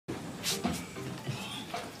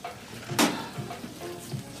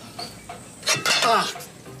Ah!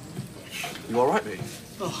 You all right, mate?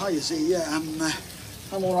 Oh, hi, Z. Yeah,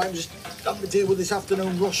 I'm all right. I'm just having to deal with this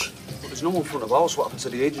afternoon rush. But there's no one front of house. What happened to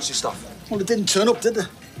the agency staff? Well, it didn't turn up, did they?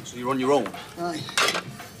 So you're on your own? Aye.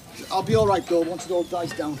 I'll be all right, though, once it all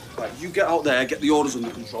dies down. Right, you get out there, get the orders under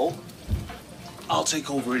control. I'll take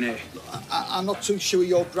over in here. I'm not too sure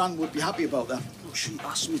your gran would be happy about that. No, she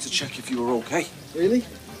asked me to check if you were okay. Really?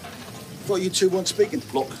 Thought you two weren't speaking.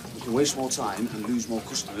 Look, we can waste more time and lose more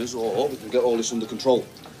customers, or we can get all this under control.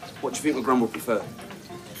 What do you think my gran would prefer?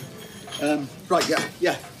 Right,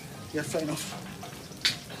 yeah, fair enough.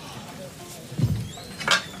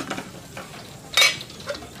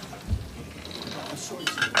 Oh, sorry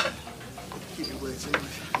to keep you waiting.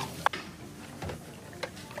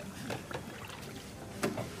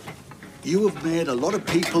 You have made a lot of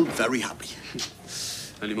people very happy.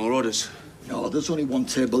 Any more orders? No, there's only one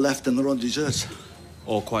table left and they're on dessert.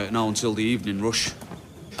 All quiet now until the evening rush.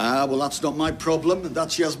 Ah, well, that's not my problem.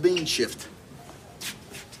 That's Yasmeen's shift.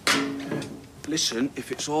 Listen,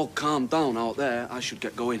 if it's all calmed down out there, I should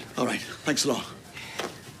get going. All right, thanks a lot.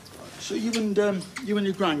 So you and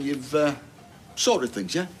your gran, you've sorted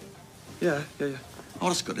things, yeah? Yeah. Oh,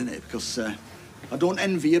 that's good, isn't it? Because I don't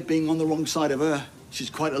envy you being on the wrong side of her. She's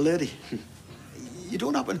quite a lady. You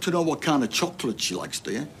don't happen to know what kind of chocolate she likes,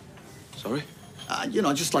 do you? Sorry? You know,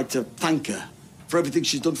 I'd just like to thank her for everything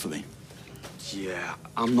she's done for me. Yeah,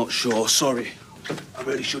 I'm not sure. Sorry. I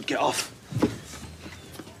really should get off.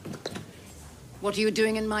 What are you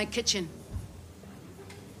doing in my kitchen?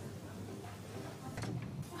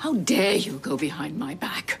 How dare you go behind my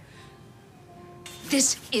back?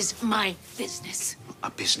 This is my business. A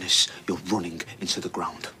business you're running into the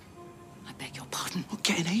ground. I beg your pardon? Well,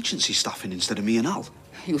 get an agency staff in instead of me and Al.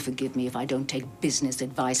 You'll forgive me if I don't take business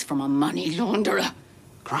advice from a money launderer.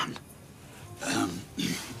 Gran?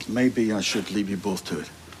 Maybe I should leave you both to it.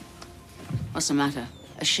 What's the matter?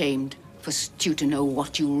 Ashamed for Stu to know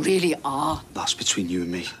what you really are? That's between you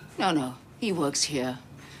and me. No. He works here.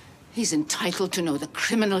 He's entitled to know the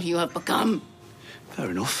criminal you have become.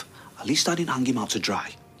 Fair enough. At least I didn't hang him out to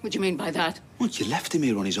dry. What do you mean by that? Well, you left him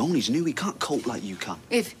here on his own. He's new. He can't cope like you can.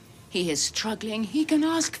 If he is struggling, he can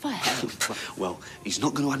ask for help. Well, he's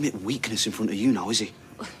not going to admit weakness in front of you now, is he?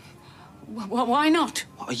 Why not?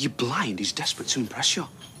 What, are you blind? He's desperate to impress you.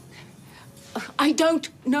 I don't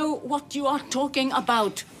know what you are talking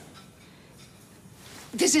about.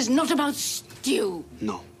 This is not about Stu.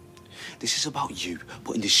 No. This is about you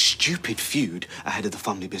putting this stupid feud ahead of the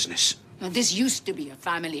family business. Now, this used to be a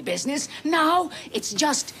family business. Now it's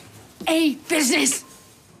just a business.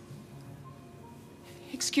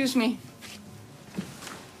 Excuse me.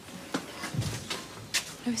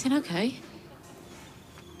 Everything okay?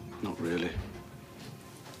 Not really.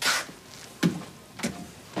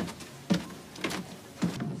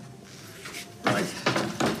 Right.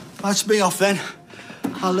 That's me off then.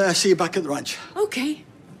 I'll see you back at the ranch. Okay.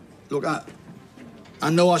 Look, I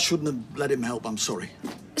know I shouldn't have let him help. I'm sorry.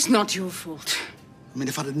 It's not your fault. I mean,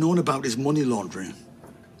 if I'd have known about his money laundering...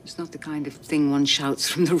 It's not the kind of thing one shouts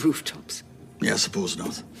from the rooftops. Yeah, I suppose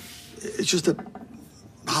not. It's just that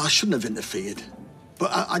I shouldn't have interfered.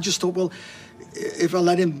 But I just thought, well, if I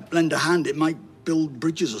let him lend a hand, it might build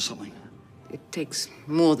bridges or something. It takes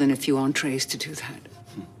more than a few entrees to do that.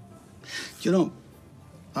 You know,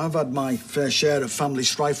 I've had my fair share of family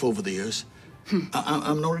strife over the years.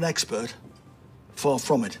 I'm not an expert, far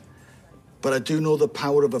from it. But I do know the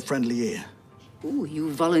power of a friendly ear. Ooh, you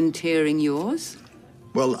volunteering yours?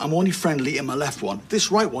 Well, I'm only friendly in my left one. This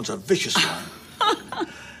right one's a vicious one.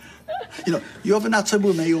 You know, you have an atom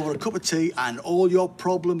with me over a cup of tea and all your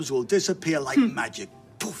problems will disappear like magic.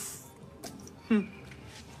 Poof.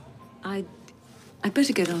 I'd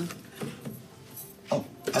better get on. Oh,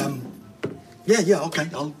 yeah, okay.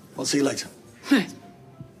 I'll see you later.